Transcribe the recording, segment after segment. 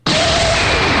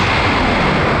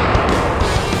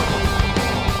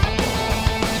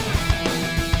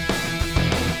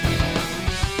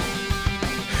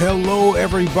Hello,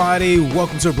 everybody.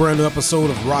 Welcome to a brand new episode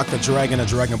of Rock the Dragon, a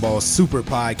Dragon Ball Super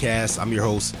podcast. I'm your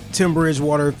host, Tim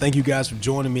Bridgewater. Thank you guys for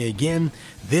joining me again.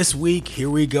 This week, here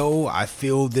we go. I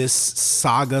feel this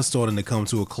saga starting to come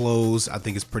to a close. I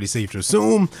think it's pretty safe to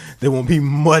assume there won't be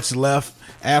much left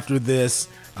after this.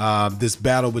 This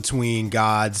battle between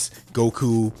gods,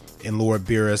 Goku and Lord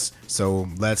Beerus. So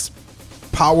let's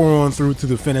power on through to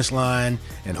the finish line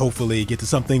and hopefully get to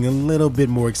something a little bit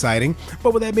more exciting.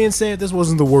 But with that being said, this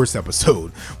wasn't the worst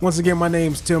episode. Once again, my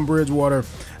name's Tim Bridgewater.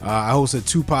 I hosted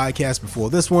two podcasts before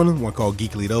this one called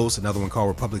Geekly Dose, another one called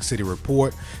Republic City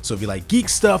Report. So if you like geek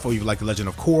stuff or you like The Legend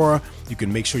of Korra, you can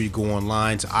make sure you go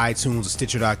online to iTunes or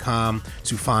Stitcher.com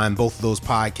to find both of those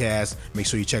podcasts. Make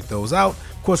sure you check those out.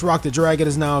 Of course, Rock the Dragon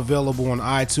is now available on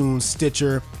iTunes,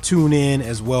 Stitcher, TuneIn,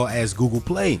 as well as Google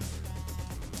Play.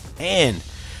 And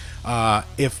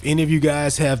if any of you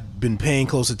guys have been paying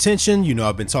close attention, you know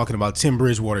I've been talking about Tim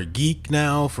Bridgewater Geek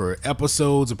now for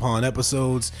episodes upon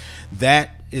episodes.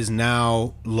 That is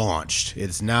now launched.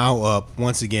 It's now up.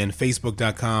 Once again,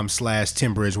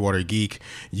 Facebook.com/Tim Bridgewater Geek,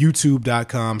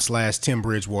 YouTube.com/Tim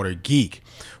Bridgewater Geek.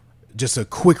 Just a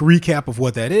quick recap of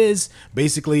what that is.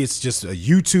 Basically, it's just a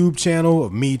YouTube channel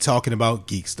of me talking about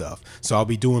geek stuff. So I'll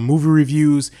be doing movie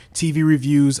reviews, TV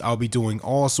reviews. I'll be doing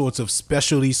all sorts of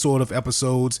specialty sort of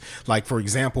episodes. Like, for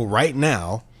example, right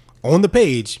now on the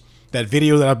page, that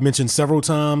video that I've mentioned several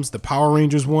times, the Power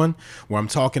Rangers one, where I'm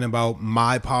talking about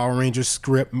my Power Rangers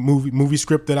script, movie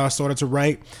script that I started to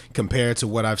write compared to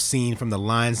what I've seen from the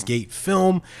Lionsgate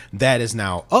film, that is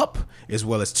now up, as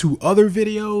well as two other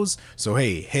videos. So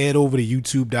hey, head over to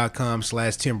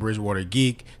youtube.com/Tim Bridgewater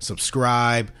Geek,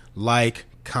 subscribe, like,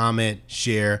 comment,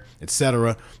 share,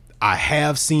 etc. I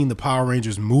have seen the Power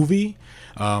Rangers movie.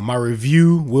 My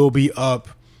review will be up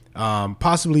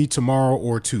possibly tomorrow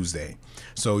or Tuesday.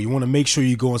 So you want to make sure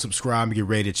you go and subscribe and get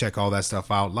ready to check all that stuff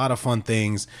out. A lot of fun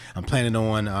things. I'm planning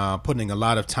on putting a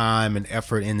lot of time and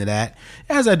effort into that,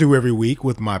 as I do every week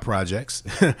with my projects.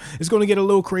 It's going to get a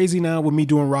little crazy now with me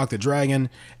doing Rock the Dragon,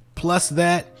 plus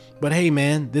that. But hey,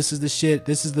 man, this is the shit.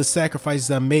 This is the sacrifices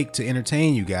I make to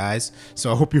entertain you guys.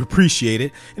 So I hope you appreciate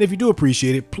it. And if you do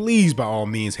appreciate it, please, by all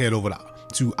means, head over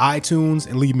to iTunes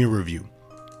and leave me a review.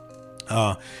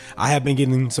 I have been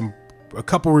getting a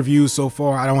couple reviews so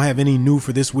far. I don't have any new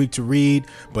for this week to read,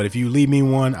 but if you leave me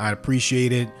one, I'd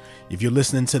appreciate it. If you're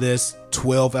listening to this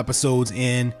 12 episodes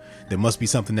in, there must be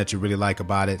something that you really like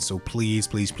about it. So please,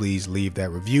 please, please leave that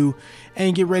review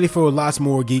and get ready for lots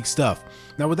more geek stuff.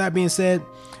 Now, with that being said,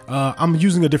 I'm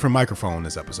using a different microphone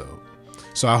this episode.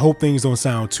 So I hope things don't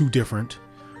sound too different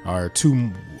or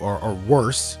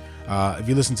worse. If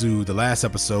you listen to the last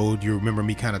episode, you remember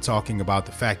me kind of talking about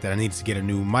the fact that I needed to get a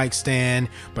new mic stand,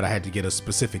 but I had to get a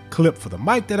specific clip for the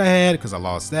mic that I had because I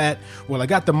lost that. Well, I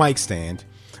got the mic stand,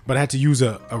 but I had to use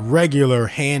a regular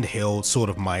handheld sort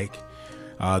of mic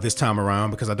this time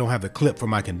around because I don't have the clip for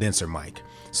my condenser mic.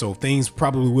 So things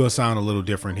probably will sound a little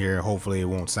different here. Hopefully it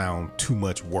won't sound too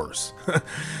much worse.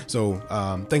 So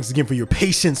thanks again for your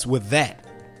patience with that.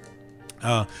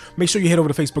 Make sure you head over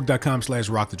to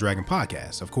facebook.com/Rock the Dragon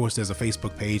Podcast. Of course, there's a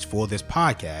Facebook page for this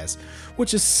podcast,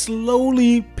 which is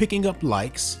slowly picking up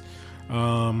likes.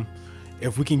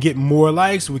 If we can get more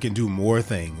likes, we can do more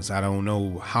things. I don't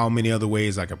know how many other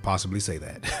ways I could possibly say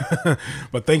that.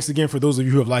 But thanks again for those of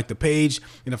you who have liked the page.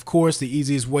 And of course, the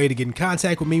easiest way to get in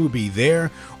contact with me would be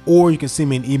there, or you can send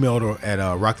me an email at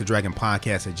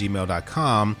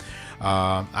rockthedragonpodcast@gmail.com.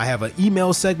 I have an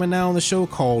email segment now on the show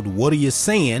called What Are You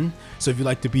Saying? So if you'd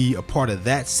like to be a part of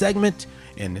that segment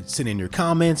and send in your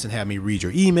comments and have me read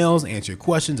your emails, answer your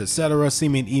questions, etc.,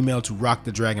 send me an email to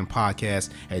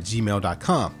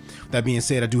rockthedragonpodcast@gmail.com. That being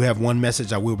said, I do have one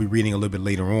message I will be reading a little bit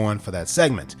later on for that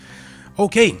segment.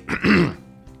 Okay.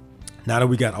 Now that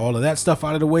we got all of that stuff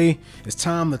out of the way, it's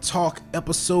time to talk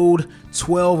episode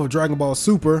 12 of Dragon Ball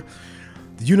Super.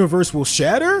 The universe will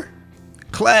shatter?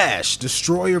 Clash,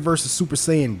 Destroyer versus Super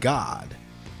Saiyan God.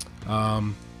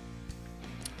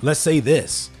 Let's say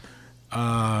this.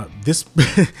 This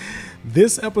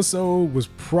episode was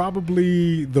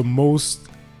probably the most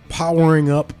powering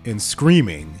up and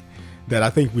screaming that I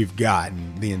think we've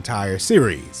gotten the entire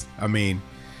series. I mean,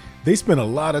 they spent a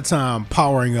lot of time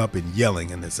powering up and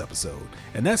yelling in this episode.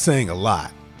 And that's saying a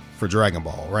lot for Dragon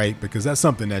Ball, right? Because that's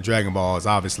something that Dragon Ball has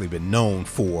obviously been known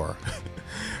for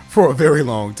a very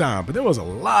long time. But there was a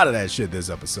lot of that shit this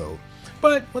episode.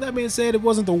 But with that being said, it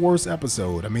wasn't the worst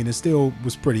episode. I mean, it still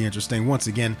was pretty interesting. Once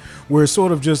again, we're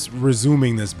sort of just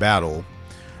resuming this battle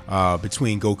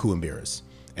between Goku and Beerus.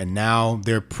 And now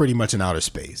they're pretty much in outer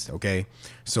space, okay?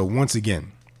 So once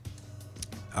again,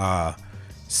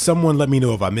 someone let me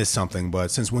know if I missed something,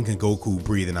 but since when can Goku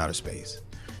breathe in outer space?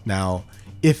 Now,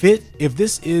 if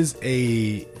this is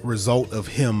a result of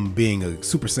him being a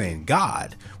Super Saiyan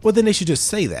God, well, then they should just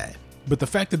say that. But the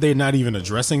fact that they're not even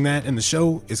addressing that in the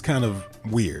show is kind of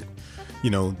weird.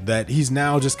 That he's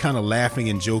now just kind of laughing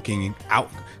and joking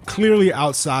clearly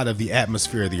outside of the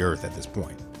atmosphere of the Earth at this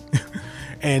point.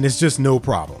 And it's just no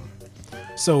problem.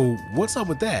 So what's up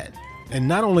with that? And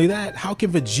not only that, how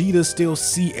can Vegeta still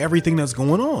see everything that's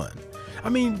going on? I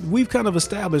mean, we've kind of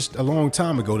established a long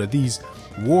time ago that these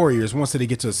warriors, once they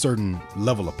get to a certain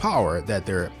level of power, that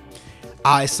their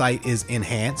eyesight is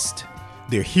enhanced,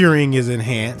 their hearing is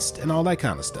enhanced, and all that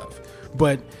kind of stuff.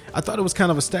 But I thought it was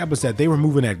kind of established that they were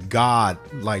moving at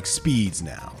god-like speeds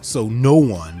now, so no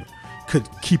one could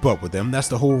keep up with them. That's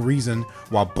the whole reason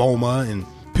why Bulma and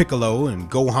Piccolo and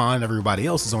Gohan and everybody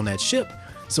else is on that ship,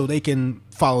 so they can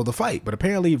follow the fight. But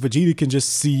apparently Vegeta can just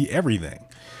see everything.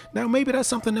 Now, maybe that's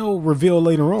something they'll reveal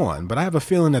later on, but I have a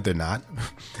feeling that they're not.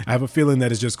 I have a feeling that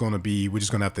it's just going to be, we're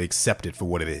just going to have to accept it for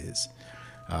what it is.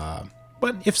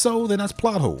 But if so, then that's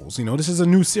plot holes. This is a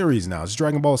new series now. It's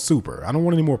Dragon Ball Super. I don't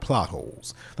want any more plot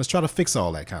holes. Let's try to fix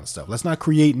all that kind of stuff. Let's not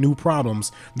create new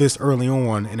problems this early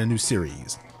on in a new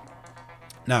series.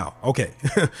 Now, okay,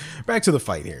 back to the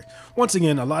fight here. Once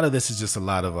again, a lot of this is just a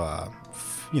lot of,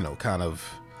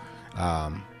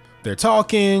 they're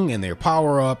talking and they're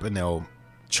power up and they'll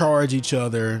charge each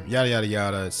other, yada, yada,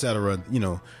 yada, etc.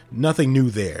 Nothing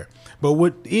new there. But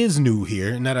what is new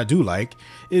here, and that I do like,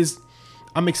 is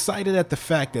I'm excited at the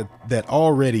fact that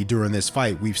already during this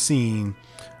fight, we've seen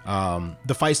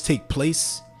the fights take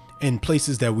place in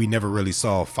places that we never really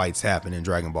saw fights happen in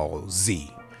Dragon Ball Z,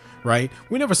 right?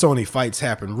 We never saw any fights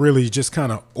happen really just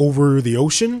kind of over the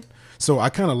ocean. So I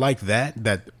kind of like that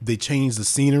they changed the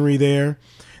scenery there,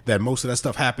 that most of that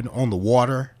stuff happened on the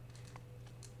water.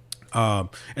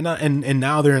 And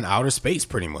now they're in outer space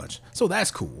pretty much. So that's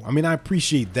cool. I mean, I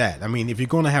appreciate that. I mean, if you're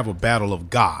going to have a battle of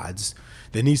gods,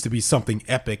 there needs to be something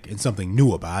epic and something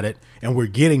new about it. And we're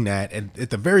getting that at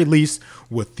the very least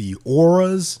with the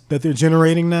auras that they're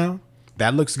generating now.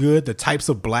 That looks good. The types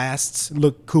of blasts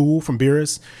look cool from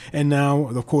Beerus. And now,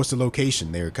 of course, the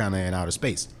location. They're kind of in outer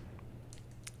space.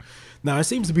 Now, it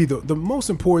seems to be the most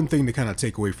important thing to kind of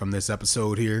take away from this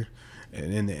episode here.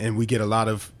 And we get a lot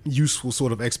of useful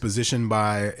sort of exposition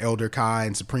by Elder Kai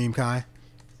and Supreme Kai.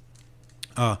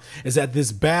 Is that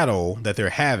this battle that they're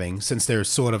having, since they're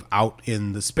sort of out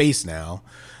in the space now,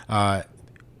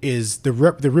 is the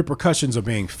repercussions are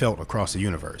being felt across the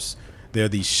universe. There are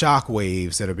these shock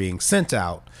waves that are being sent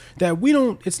out that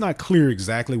it's not clear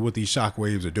exactly what these shock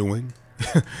waves are doing.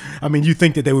 I mean, you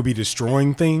think that they would be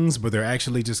destroying things, but they're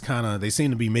actually just they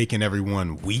seem to be making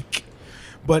everyone weak.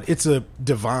 But it's a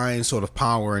divine sort of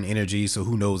power and energy, so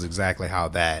who knows exactly how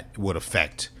that would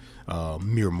affect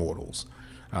mere mortals.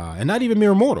 And not even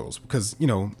mere mortals, because,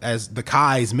 as the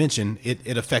Kais mentioned,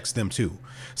 it affects them too.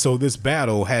 So this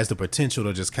battle has the potential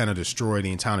to just kind of destroy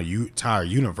the entire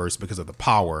universe because of the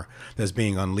power that's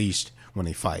being unleashed when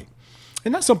they fight.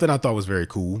 And that's something I thought was very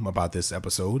cool about this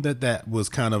episode, that was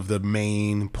kind of the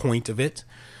main point of it.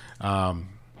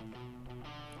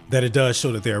 That it does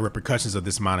show that there are repercussions of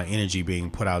this amount of energy being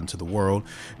put out into the world.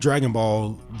 Dragon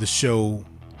Ball, the show,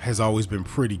 has always been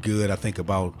pretty good, I think,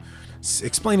 about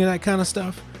explaining that kind of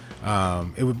stuff.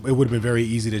 It would have been very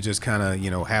easy to just kind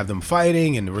of, have them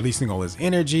fighting and releasing all this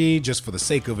energy just for the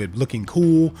sake of it looking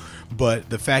cool. But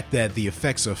the fact that the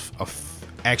effects are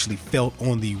actually felt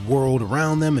on the world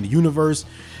around them and the universe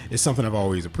is something I've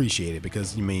always appreciated,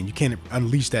 because, you can't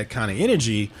unleash that kind of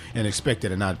energy and expect it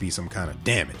to not be some kind of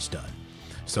damage done.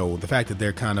 So the fact that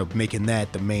they're kind of making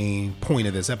that the main point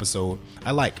of this episode,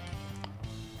 I like.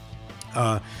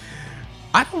 I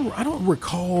don't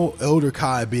recall Elder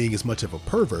Kai being as much of a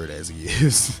pervert as he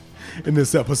is in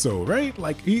this episode, right?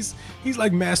 Like he's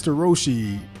like Master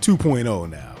Roshi 2.0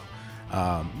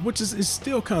 now, which is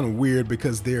still kind of weird,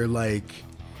 because they're like,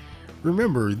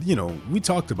 remember, we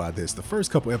talked about this, the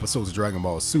first couple episodes of Dragon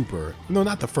Ball Super, no,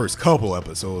 not the first couple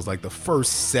episodes, like the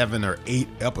first 7 or 8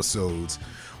 episodes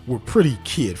were pretty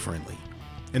kid friendly.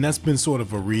 And that's been sort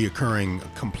of a reoccurring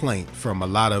complaint from a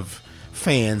lot of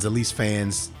fans, at least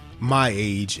fans my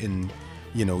age and,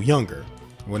 younger.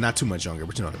 Well, not too much younger,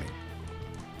 but you know what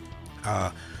I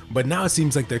mean. But now it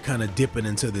seems like they're kind of dipping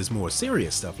into this more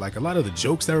serious stuff. Like a lot of the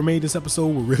jokes that were made this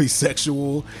episode were really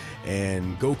sexual,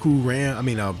 and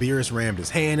Beerus rammed his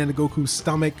hand into Goku's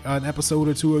stomach an episode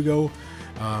or two ago.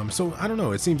 So I don't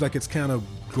know. It seems like it's kind of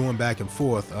going back and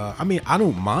forth. I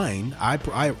don't mind.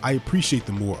 I appreciate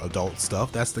the more adult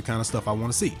stuff. That's the kind of stuff I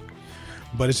want to see.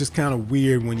 But it's just kind of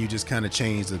weird when you just kind of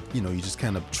change the, you just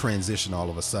kind of transition all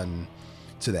of a sudden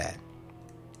to that.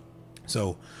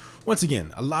 So once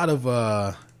again, a lot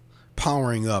of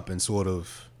powering up and sort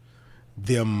of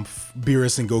them,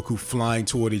 Beerus and Goku, flying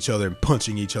toward each other and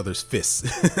punching each other's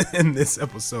fists in this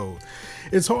episode.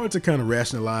 It's hard to kind of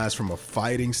rationalize from a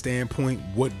fighting standpoint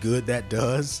what good that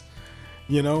does,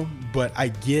 but I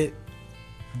get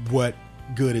what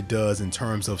good it does in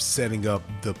terms of setting up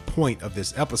the point of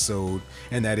this episode,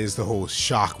 and that is the whole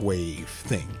shockwave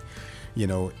thing.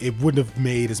 It wouldn't have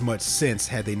made as much sense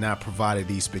had they not provided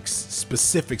these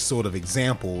specific sort of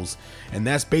examples, and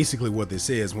that's basically what this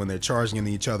is. When they're charging into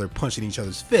each other, punching each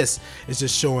other's fists, it's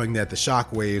just showing that the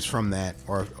shockwaves from that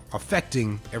are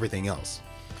affecting everything else.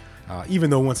 Even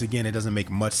though, once again, it doesn't make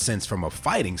much sense from a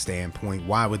fighting standpoint.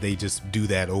 Why would they just do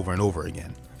that over and over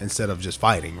again instead of just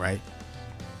fighting, right?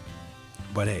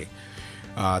 But hey,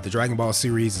 the Dragon Ball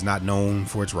series is not known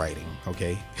for its writing,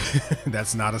 okay?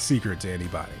 That's not a secret to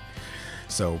anybody.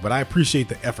 So, but I appreciate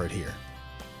the effort here.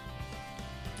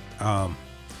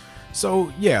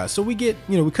 So we get,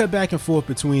 we cut back and forth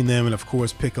between them, and of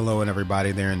course Piccolo and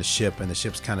everybody there in the ship, and the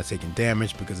ship's kind of taking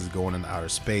damage because it's going into outer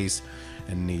space,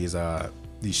 and these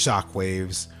shock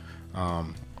waves are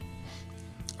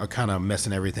kind of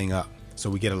messing everything up. So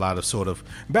we get a lot of sort of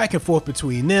back and forth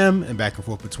between them and back and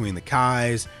forth between the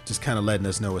Kais, just kind of letting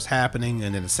us know what's happening.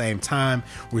 And at the same time,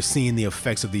 we're seeing the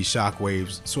effects of these shock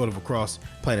waves sort of across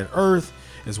planet Earth,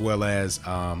 as well as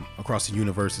across the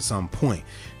universe at some point.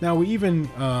 Now we even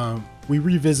we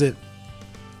revisit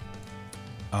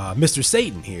Mr.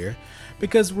 Satan here,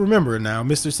 because remember now,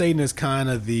 Mr. Satan is kind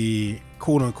of the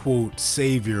quote-unquote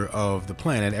savior of the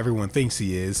planet. Everyone thinks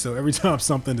he is. So every time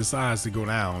something decides to go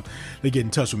down, they get in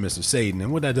touch with Mr. Satan.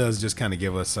 And what that does is just kind of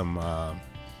give us some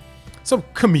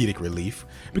comedic relief,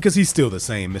 because he's still the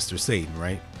same Mr. Satan,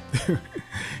 right?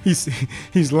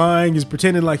 he's lying, he's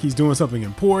pretending like he's doing something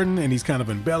important, and he's kind of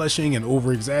embellishing and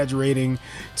over-exaggerating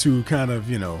to kind of,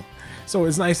 So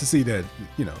it's nice to see that,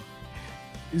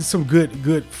 some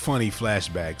good funny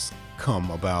flashbacks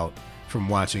come about from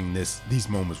watching these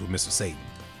moments with Mr. Satan.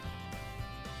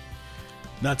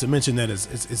 Not to mention that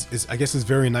it's I guess it's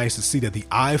very nice to see that the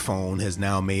iPhone has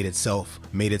now made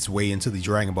its way into the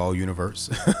Dragon Ball universe.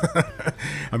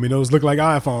 I mean, those look like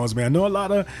iPhones, man. I know a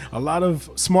lot of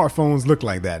smartphones look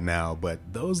like that now, but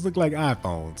those look like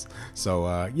iPhones.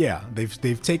 So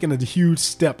they've taken a huge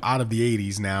step out of the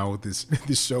 80s now with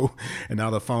this show, and now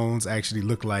the phones actually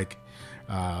look like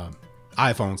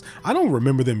iPhones. I don't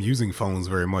remember them using phones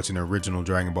very much in the original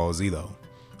Dragon Ball Z though.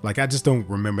 Like, I just don't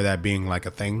remember that being like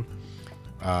a thing.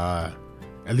 At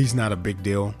least not a big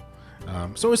deal.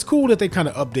 So it's cool that they kind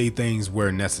of update things where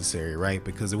necessary, right?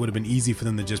 Because it would have been easy for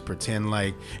them to just pretend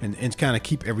like and kind of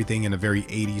keep everything in a very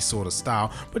 80s sort of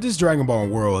style. But this Dragon Ball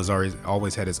world has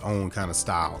always had its own kind of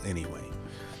style anyway.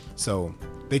 So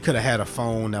they could have had a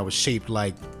phone that was shaped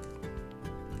like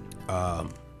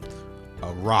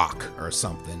a rock or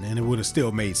something, and it would have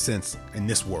still made sense in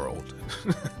this world.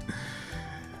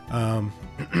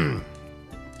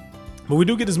 But we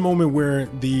do get this moment where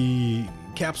the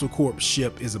Capsule Corp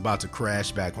ship is about to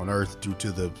crash back on Earth due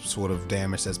to the sort of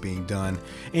damage that's being done,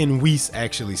 and Whis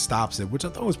actually stops it, which I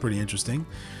thought was pretty interesting.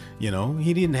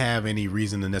 He didn't have any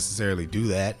reason to necessarily do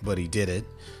that, but he did it.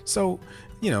 So,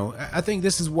 I think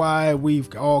this is why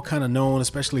we've all kind of known,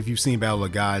 especially if you've seen Battle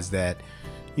of Gods, that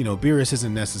Beerus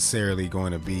isn't necessarily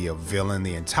going to be a villain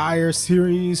the entire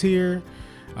series here.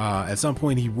 At some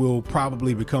point, he will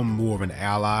probably become more of an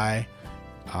ally.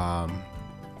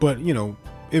 But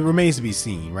it remains to be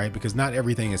seen, right? Because not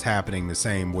everything is happening the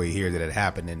same way here that it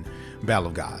happened in Battle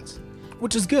of Gods,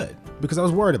 which is good, because I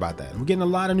was worried about that. We're getting a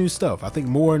lot of new stuff. I think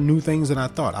more new things than I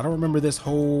thought. I don't remember this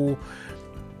whole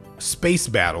space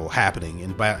battle happening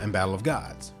in Battle of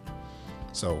Gods.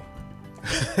 So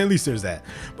at least there's that.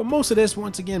 But most of this,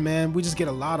 once again, man, we just get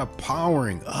a lot of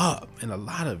powering up and a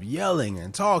lot of yelling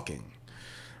and talking.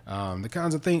 The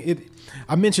kinds of thing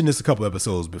I mentioned this a couple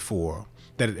episodes before,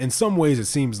 that in some ways it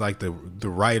seems like the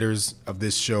writers of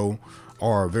this show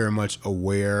are very much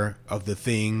aware of the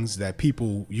things that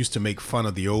people used to make fun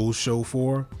of the old show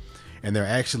for, and they're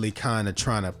actually kind of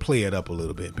trying to play it up a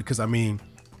little bit. Because I mean,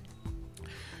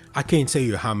 I can't tell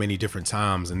you how many different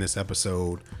times in this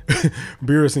episode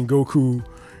Beerus and Goku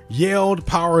yelled,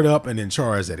 powered up, and then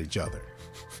charged at each other.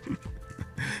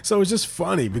 So it's just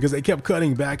funny because they kept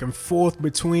cutting back and forth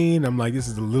between. I'm like, this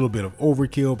is a little bit of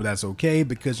overkill, but that's okay,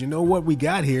 because you know what we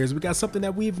got here is we got something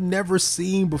that we've never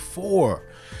seen before.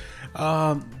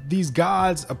 These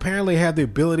gods apparently have the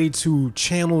ability to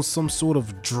channel some sort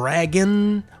of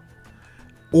dragon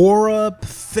aura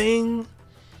thing,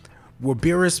 where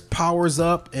Beerus powers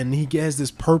up and he gets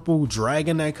this purple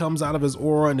dragon that comes out of his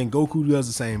aura, and then Goku does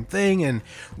the same thing. And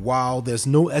while there's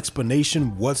no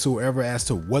explanation whatsoever as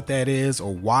to what that is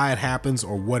or why it happens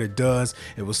or what it does,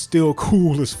 it was still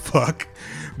cool as fuck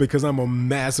because I'm a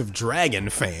massive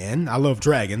dragon fan. I love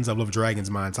dragons. I've loved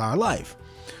dragons my entire life.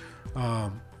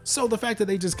 So the fact that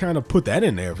they just kind of put that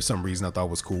in there for some reason I thought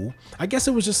was cool. I guess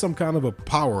it was just some kind of a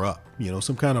power up, you know,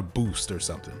 some kind of boost or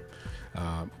something.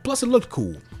 Plus it looked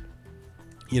cool.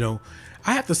 You know,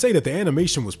 I have to say that the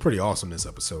animation was pretty awesome this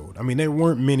episode. I mean, there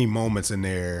weren't many moments in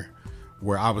there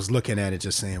where I was looking at it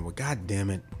just saying, well, God damn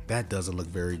it, that doesn't look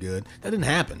very good. That didn't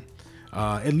happen.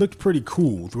 It looked pretty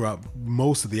cool throughout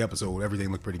most of the episode. Everything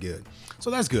looked pretty good.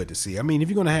 So that's good to see. I mean, if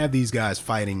you're going to have these guys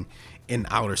fighting in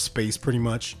outer space pretty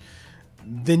much,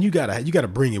 then you gotta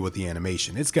bring it with the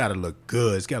animation. It's gotta look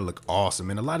good. It's gotta look awesome.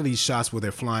 And a lot of these shots where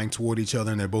they're flying toward each other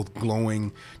and they're both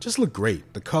glowing just look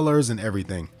great. The colors and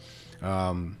everything.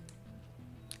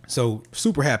 So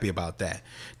super happy about that.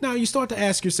 Now you start to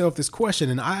ask yourself this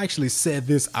question, and I actually said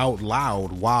this out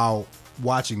loud while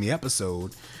watching the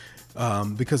episode,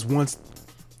 because once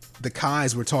the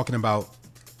Kais were talking about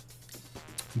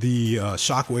the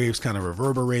shockwaves kind of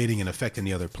reverberating and affecting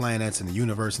the other planets and the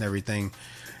universe and everything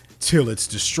till it's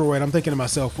destroyed, I'm thinking to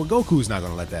myself, well, Goku's not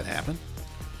going to let that happen.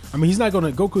 I mean,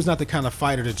 Goku's not the kind of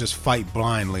fighter to just fight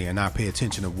blindly and not pay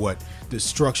attention to what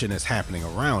destruction is happening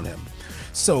around him.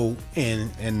 So,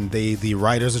 and the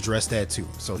writers addressed that too.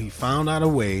 So he found out a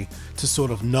way to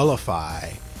sort of nullify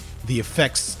the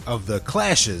effects of the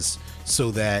clashes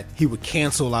so that he would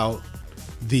cancel out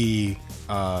the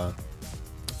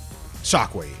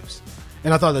shockwaves.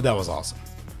 And I thought that was awesome.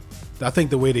 I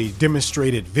think the way they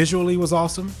demonstrated visually was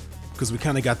awesome because we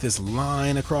kind of got this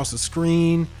line across the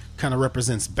screen, kind of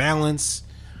represents balance,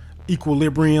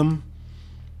 equilibrium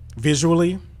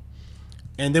visually.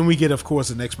 And then we get, of course,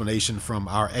 an explanation from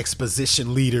our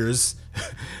exposition leaders,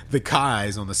 the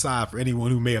Kais on the side, for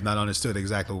anyone who may have not understood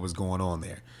exactly what was going on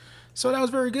there. So that was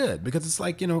very good because it's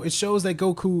like, you know, it shows that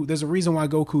Goku, there's a reason why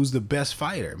Goku's the best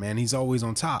fighter, man. He's always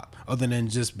on top other than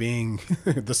just being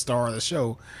the star of the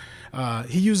show.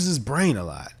 He uses his brain a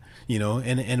lot, you know,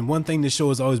 and one thing the show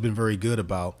has always been very good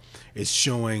about is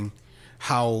showing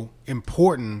how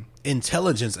important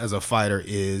intelligence as a fighter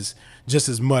is, just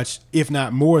as much, if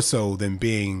not more so, than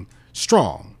being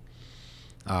strong.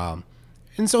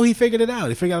 And so he figured it out.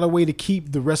 He figured out a way to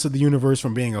keep the rest of the universe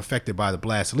from being affected by the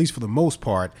blast, at least for the most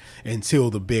part,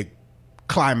 until the big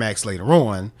climax later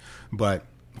on. But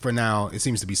for now, it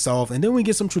seems to be solved. And then we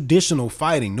get some traditional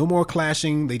fighting. No more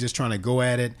clashing. They just trying to go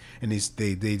at it, and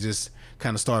they just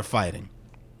kind of start fighting.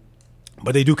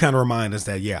 But they do kind of remind us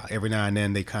that, yeah, every now and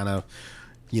then they kind of,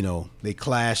 you know, they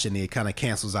clash and it kind of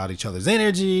cancels out each other's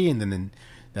energy, and then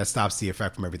that stops the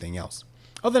effect from everything else.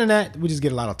 Other than that, we just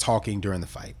get a lot of talking during the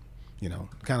fight. You know,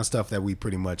 kind of stuff that we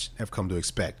pretty much have come to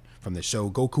expect from the show.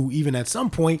 Goku, even at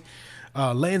some point,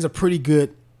 lands a pretty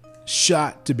good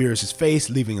shot to Beerus' face,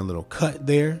 leaving a little cut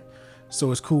there.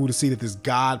 So it's cool to see that this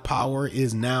God power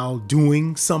is now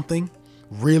doing something,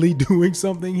 really doing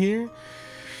something here.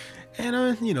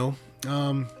 And, you know,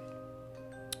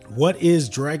 what is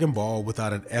Dragon Ball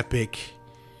without an epic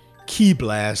Ki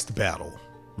Blast battle,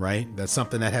 right? That's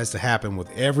something that has to happen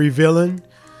with every villain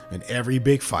and every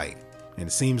big fight. And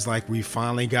it seems like we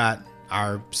finally got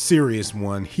our serious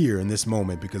one here in this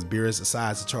moment because Beerus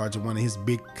decides to charge one of his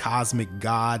big cosmic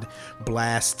god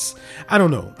blasts. I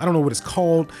don't know what it's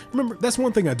called. Remember, that's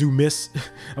one thing I do miss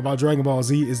about Dragon Ball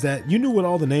Z is that you knew what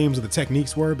all the names of the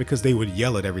techniques were because they would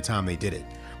yell it every time they did it.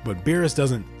 But Beerus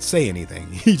doesn't say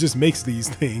anything. He just makes these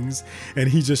things and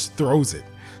he just throws it.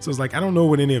 So it's like, I don't know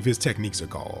what any of his techniques are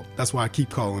called. That's why I keep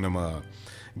calling them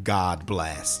god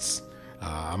blasts.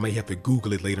 I may have to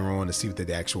Google it later on to see what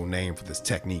the actual name for this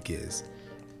technique is.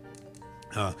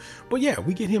 But yeah,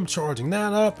 we get him charging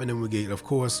that up, and then we get, of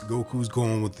course, Goku's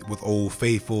going with Old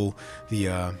Faithful,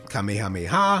 the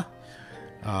Kamehameha.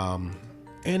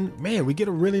 And man, we get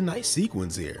a really nice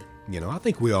sequence here. You know, I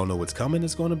think we all know what's coming.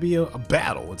 It's going to be a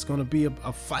battle. It's going to be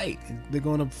a fight. They're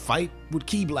going to fight with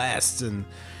Ki Blasts, and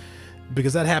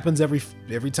because that happens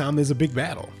every time there's a big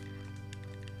battle.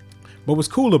 But what's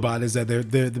cool about it is that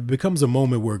there becomes a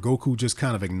moment where Goku just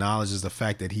kind of acknowledges the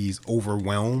fact that he's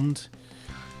overwhelmed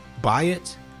by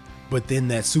it. But then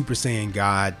that Super Saiyan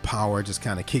God power just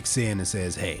kind of kicks in and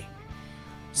says, hey,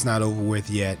 it's not over with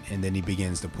yet. And then he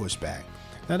begins to push back.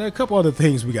 Now, there are a couple other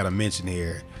things we got to mention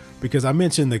here, because I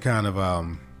mentioned the kind of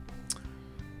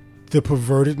the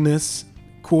pervertedness,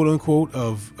 quote unquote,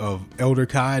 of Elder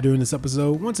Kai during this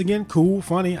episode. Once again, cool,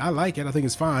 funny. I like it. I think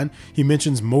it's fine. He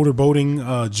mentions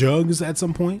motorboating jugs at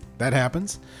some point. That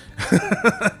happens.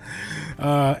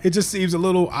 It just seems a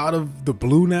little out of the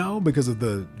blue now because of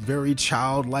the very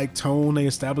childlike tone they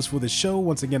established for the show.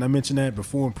 Once again, I mentioned that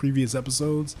before in previous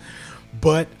episodes,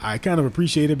 but I kind of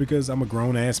appreciate it because I'm a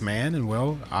grown ass man, and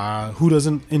well, who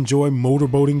doesn't enjoy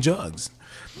motorboating jugs?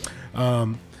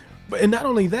 And not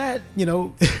only that, you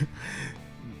know,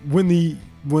 when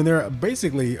they're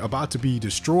basically about to be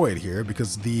destroyed here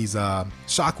because these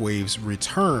shockwaves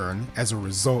return as a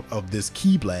result of this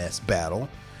Ki Blast battle,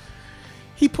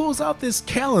 he pulls out this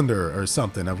calendar or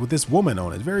something with this woman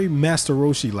on it, very Master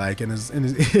Roshi like, and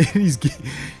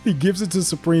he gives it to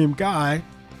Supreme Kai,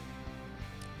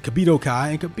 Kibito Kai,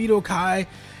 and Kibito Kai,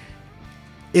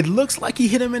 it looks like he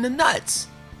hit him in the nuts,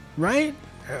 right?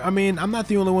 I mean, I'm not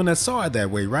the only one that saw it that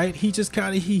way, right? He just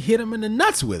he hit him in the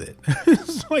nuts with it.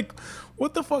 It's like,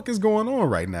 what the fuck is going on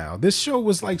right now? This show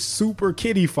was like super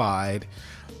kiddified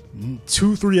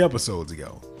 2-3 episodes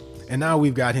ago. And now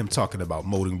we've got him talking about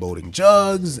motorboating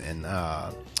jugs and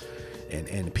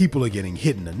people are getting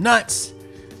hit in the nuts.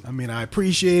 I mean, I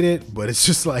appreciate it, but it's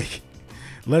just like,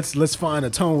 let's find a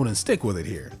tone and stick with it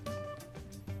here.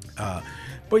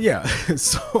 But yeah,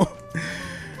 so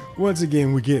once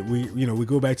again, we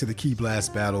go back to the Ki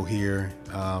Blast battle here.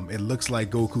 It looks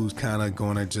like Goku's kind of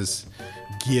gonna just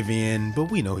give in, but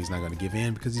we know he's not gonna give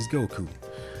in because he's Goku.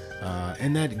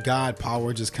 And that God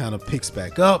power just kind of picks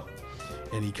back up,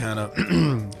 and he kind of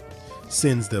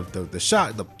sends the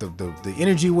shot, the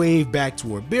energy wave back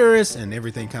toward Beerus, and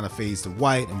everything kind of fades to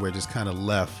white, and we're just kind of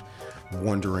left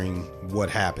wondering what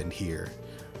happened here.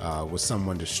 Was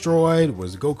someone destroyed?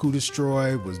 Was Goku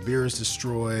destroyed? Was Beerus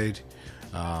destroyed?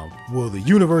 Will the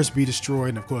universe be destroyed?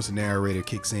 And of course, the narrator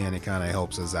kicks in and kind of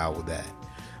helps us out with that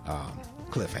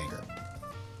cliffhanger.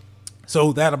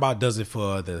 So that about does it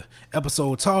for the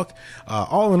episode talk.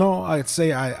 All in all, I'd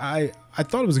say I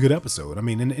thought it was a good episode. I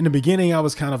mean, in the beginning, I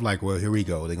was kind of like, well, here we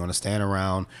go. They're going to stand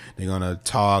around. They're going to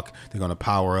talk. They're going to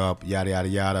power up, yada, yada,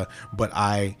 yada. But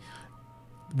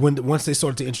once they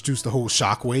started to introduce the whole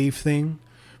shockwave thing,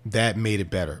 that made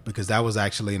it better because that was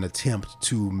actually an attempt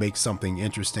to make something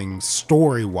interesting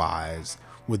story-wise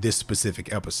with this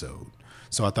specific episode.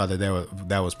 So I thought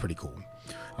that was pretty cool.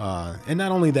 And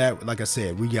not only that, like I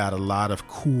said, we got a lot of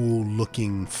cool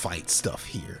looking fight stuff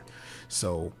here.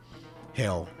 So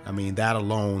hell, I mean, that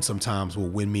alone sometimes will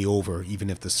win me over, even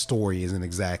if the story isn't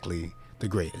exactly the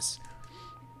greatest.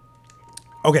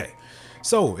 Okay.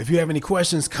 So if you have any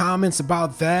questions, comments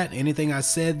about that, anything I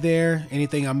said there,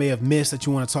 anything I may have missed that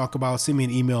you want to talk about, send me an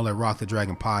email at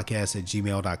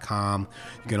rockthedragonpodcast@gmail.com.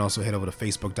 You can also head over to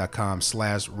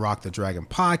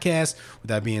facebook.com/rockthedragonpodcast. With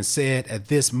that being said, at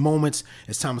this moment,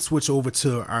 it's time to switch over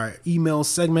to our email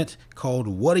segment called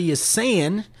What Are You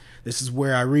Saying? This is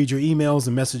where I read your emails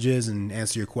and messages and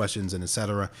answer your questions and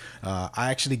etc. I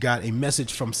actually got a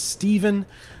message from Steven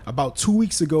about 2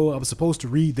 weeks ago. I was supposed to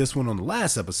read this one on the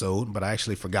last episode, but I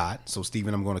actually forgot. So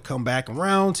Steven, I'm going to come back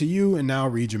around to you and now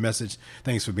read your message.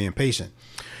 Thanks for being patient.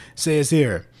 It says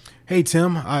here, hey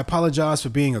Tim, I apologize for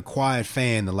being a quiet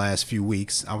fan the last few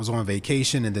weeks. I was on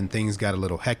vacation and then things got a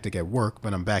little hectic at work,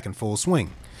 but I'm back in full swing.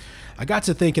 I got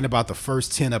to thinking about the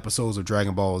first 10 episodes of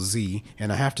Dragon Ball Z,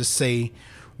 and I have to say,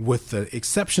 with the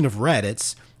exception of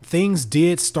Raditz, things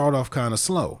did start off kind of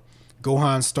slow.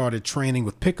 Gohan started training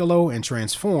with Piccolo and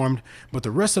transformed, but the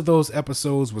rest of those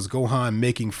episodes was Gohan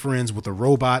making friends with a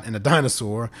robot and a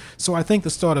dinosaur, so I think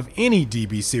the start of any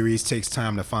DB series takes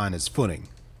time to find its footing.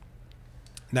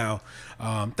 Now,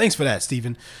 thanks for that,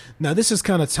 Stephen. Now, this is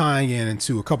kind of tying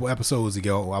into a couple episodes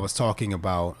ago. I was talking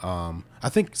about, I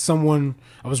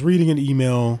was reading an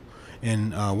email,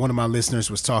 and one of my listeners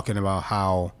was talking about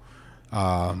how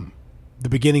the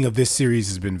beginning of this series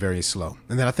has been very slow.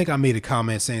 And then I think I made a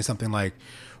comment saying something like,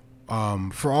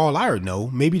 for all I know,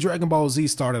 maybe Dragon Ball Z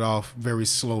started off very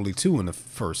slowly too in the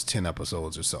first 10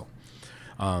 episodes or so.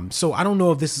 So I don't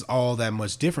know if this is all that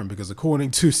much different because according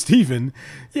to Steven,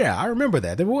 yeah, I remember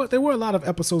that. There were a lot of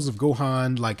episodes of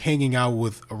Gohan like hanging out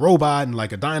with a robot and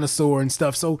like a dinosaur and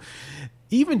stuff. So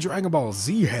even Dragon Ball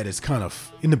Z had its kind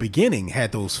of, in the beginning,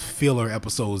 had those filler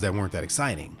episodes that weren't that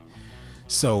exciting.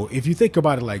 So if you think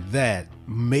about it like that,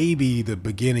 maybe the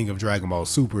beginning of Dragon Ball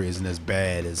Super isn't as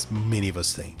bad as many of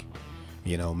us think.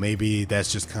 You know, maybe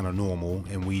that's just kind of normal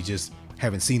and we just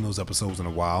haven't seen those episodes in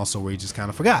a while, so we just kind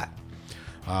of forgot.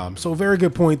 So very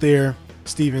good point there,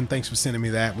 Steven. Thanks for sending me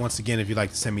that. Once again, if you'd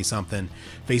like to send me something,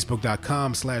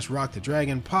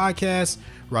 facebook.com/rockthedragonpodcast,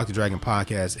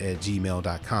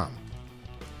 rockthedragonpodcast@gmail.com.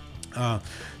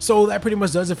 So that pretty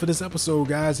much does it for this episode,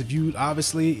 guys. If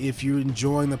you're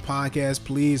enjoying the podcast,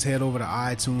 please head over to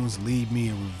iTunes, leave me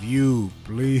a review,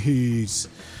 please.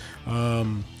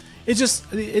 it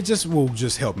just will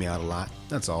just help me out a lot.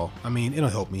 That's all. I mean, it'll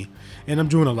help me. And I'm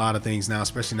doing a lot of things now,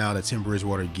 especially now that Tim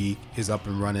Bridgewater Geek is up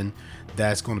and running.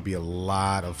 That's going to be a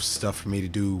lot of stuff for me to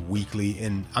do weekly,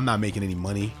 and I'm not making any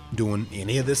money doing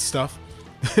any of this stuff.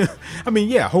 I mean,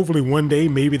 yeah, hopefully one day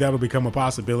maybe that'll become a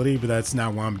possibility, but that's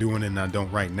not why I'm doing it, and I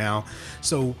don't right now.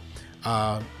 So,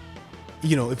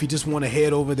 if you just want to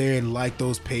head over there and like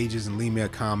those pages and leave me a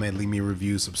comment, leave me a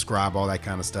review, subscribe, all that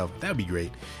kind of stuff, that'd be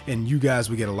great. And you guys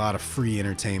will get a lot of free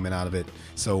entertainment out of it.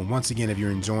 So once again, if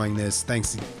you're enjoying this,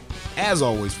 thanks as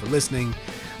always for listening.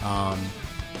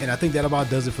 And I think that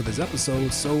about does it for this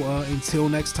episode. So until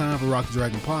next time for Rock the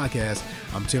Dragon Podcast,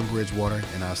 I'm Tim Bridgewater,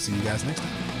 and I'll see you guys next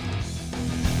time.